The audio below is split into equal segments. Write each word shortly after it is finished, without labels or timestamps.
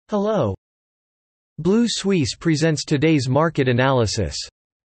Hello. Blue Suisse presents today's market analysis.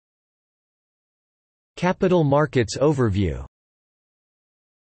 Capital Markets Overview.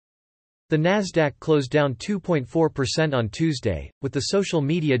 The Nasdaq closed down 2.4% on Tuesday, with the social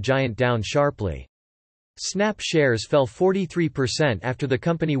media giant down sharply. Snap shares fell 43% after the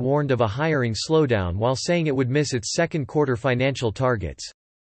company warned of a hiring slowdown while saying it would miss its second quarter financial targets.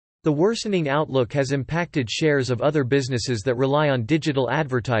 The worsening outlook has impacted shares of other businesses that rely on digital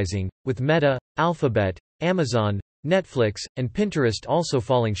advertising, with Meta, Alphabet, Amazon, Netflix, and Pinterest also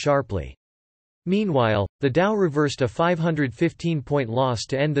falling sharply. Meanwhile, the Dow reversed a 515-point loss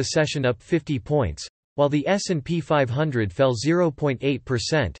to end the session up 50 points, while the S&P 500 fell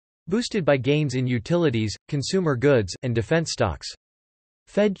 0.8%, boosted by gains in utilities, consumer goods, and defense stocks.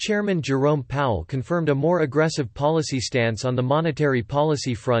 Fed Chairman Jerome Powell confirmed a more aggressive policy stance on the monetary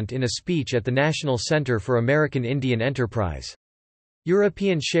policy front in a speech at the National Center for American Indian Enterprise.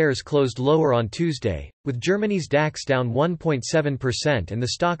 European shares closed lower on Tuesday, with Germany's DAX down 1.7% and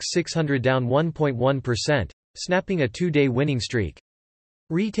the Stoxx 600 down 1.1%, snapping a two-day winning streak.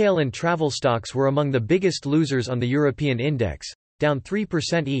 Retail and travel stocks were among the biggest losers on the European index, down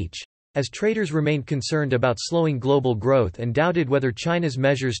 3% each, as traders remained concerned about slowing global growth and doubted whether China's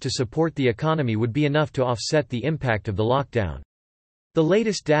measures to support the economy would be enough to offset the impact of the lockdown. The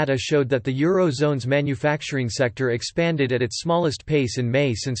latest data showed that the Eurozone's manufacturing sector expanded at its smallest pace in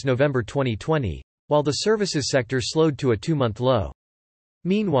May since November 2020, while the services sector slowed to a two-month low.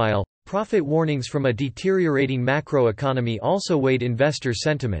 Meanwhile, profit warnings from a deteriorating macroeconomy also weighed investor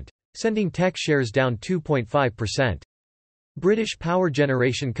sentiment, sending tech shares down 2.5%. British power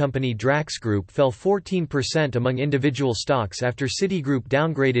generation company Drax Group fell 14% among individual stocks after Citigroup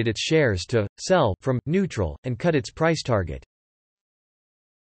downgraded its shares to sell from neutral and cut its price target.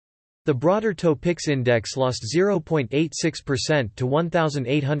 The broader Topix index lost 0.86% to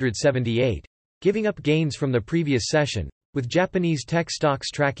 1,878, giving up gains from the previous session, with Japanese tech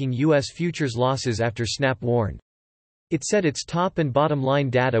stocks tracking U.S. futures losses after Snap warned. It said its top and bottom line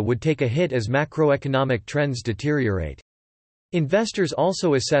data would take a hit as macroeconomic trends deteriorate. Investors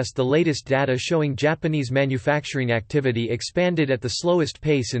also assessed the latest data showing Japanese manufacturing activity expanded at the slowest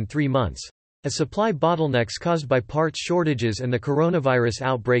pace in 3 months, as supply bottlenecks caused by parts shortages and the coronavirus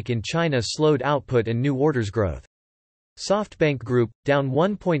outbreak in China slowed output and new orders growth. SoftBank Group, down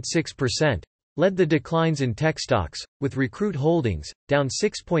 1.6%, led the declines in tech stocks, with Recruit Holdings, down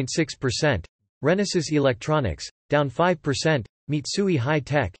 6.6%, Renesas Electronics, down 5%, Mitsui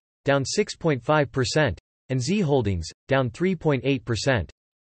High-Tech, down 6.5%, and Z Holdings, down 3.8%.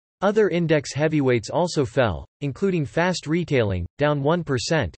 Other index heavyweights also fell, including Fast Retailing, down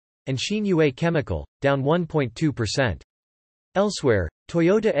 1%, and Xinhua Chemical, down 1.2%. Elsewhere,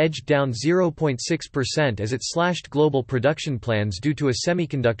 Toyota edged down 0.6% as it slashed global production plans due to a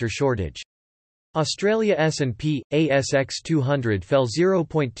semiconductor shortage. Australia S&P/ASX 200 fell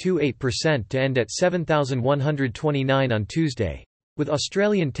 0.28% to end at 7,129 on Tuesday, with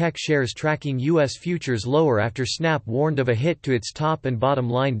Australian tech shares tracking U.S. futures lower after Snap warned of a hit to its top and bottom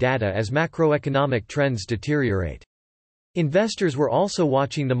line data as macroeconomic trends deteriorate. Investors were also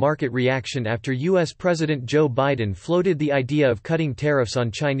watching the market reaction after U.S. President Joe Biden floated the idea of cutting tariffs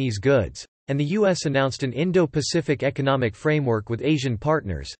on Chinese goods, and the U.S. announced an Indo-Pacific economic framework with Asian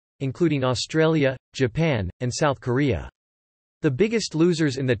partners, including Australia, Japan, and South Korea. The biggest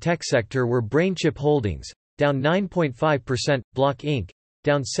losers in the tech sector were BrainChip Holdings, down 9.5%, Block Inc.,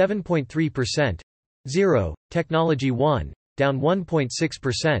 down 7.3%, Zero, Technology One, down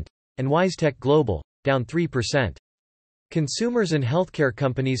 1.6%, and WiseTech Global, down 3%. Consumers and healthcare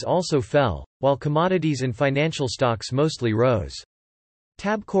companies also fell, while commodities and financial stocks mostly rose.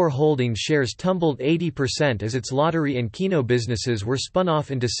 Tabcorp Holdings shares tumbled 80% as its lottery and Keno businesses were spun off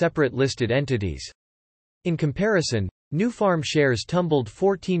into separate listed entities. In comparison, Nufarm shares tumbled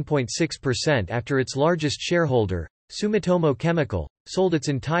 14.6% after its largest shareholder, Sumitomo Chemical, sold its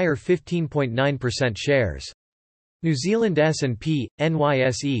entire 15.9% shares. New Zealand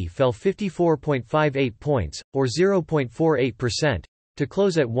S&P/NYSE fell 54.58 points, or 0.48%, to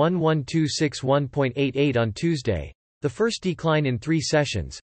close at 11261.88 on Tuesday, the first decline in 3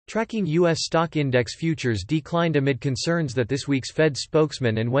 sessions. Tracking U.S. stock index futures declined amid concerns that this week's Fed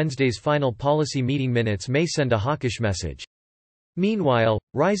spokesman and Wednesday's final policy meeting minutes may send a hawkish message. Meanwhile,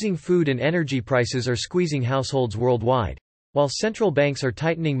 rising food and energy prices are squeezing households worldwide. While central banks are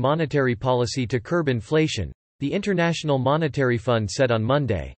tightening monetary policy to curb inflation, the International Monetary Fund said on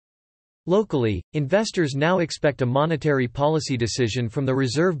Monday. Locally, investors now expect a monetary policy decision from the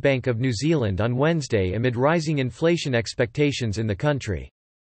Reserve Bank of New Zealand on Wednesday amid rising inflation expectations in the country.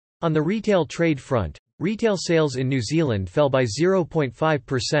 On the retail trade front, Retail sales in New Zealand fell by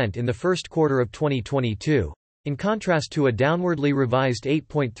 0.5% in the first quarter of 2022, in contrast to a downwardly revised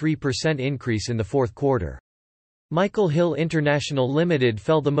 8.3% increase in the fourth quarter. Michael Hill International Limited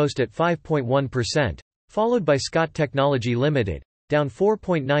fell the most at 5.1%, followed by Scott Technology Limited, down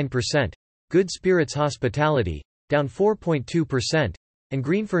 4.9%, Good Spirits Hospitality, down 4.2%, and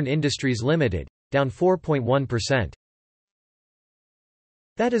Greenfern Industries Limited, down 4.1%.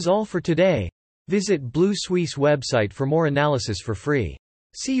 That is all for today. Visit Blue Suisse website for more analysis for free.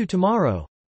 See you tomorrow.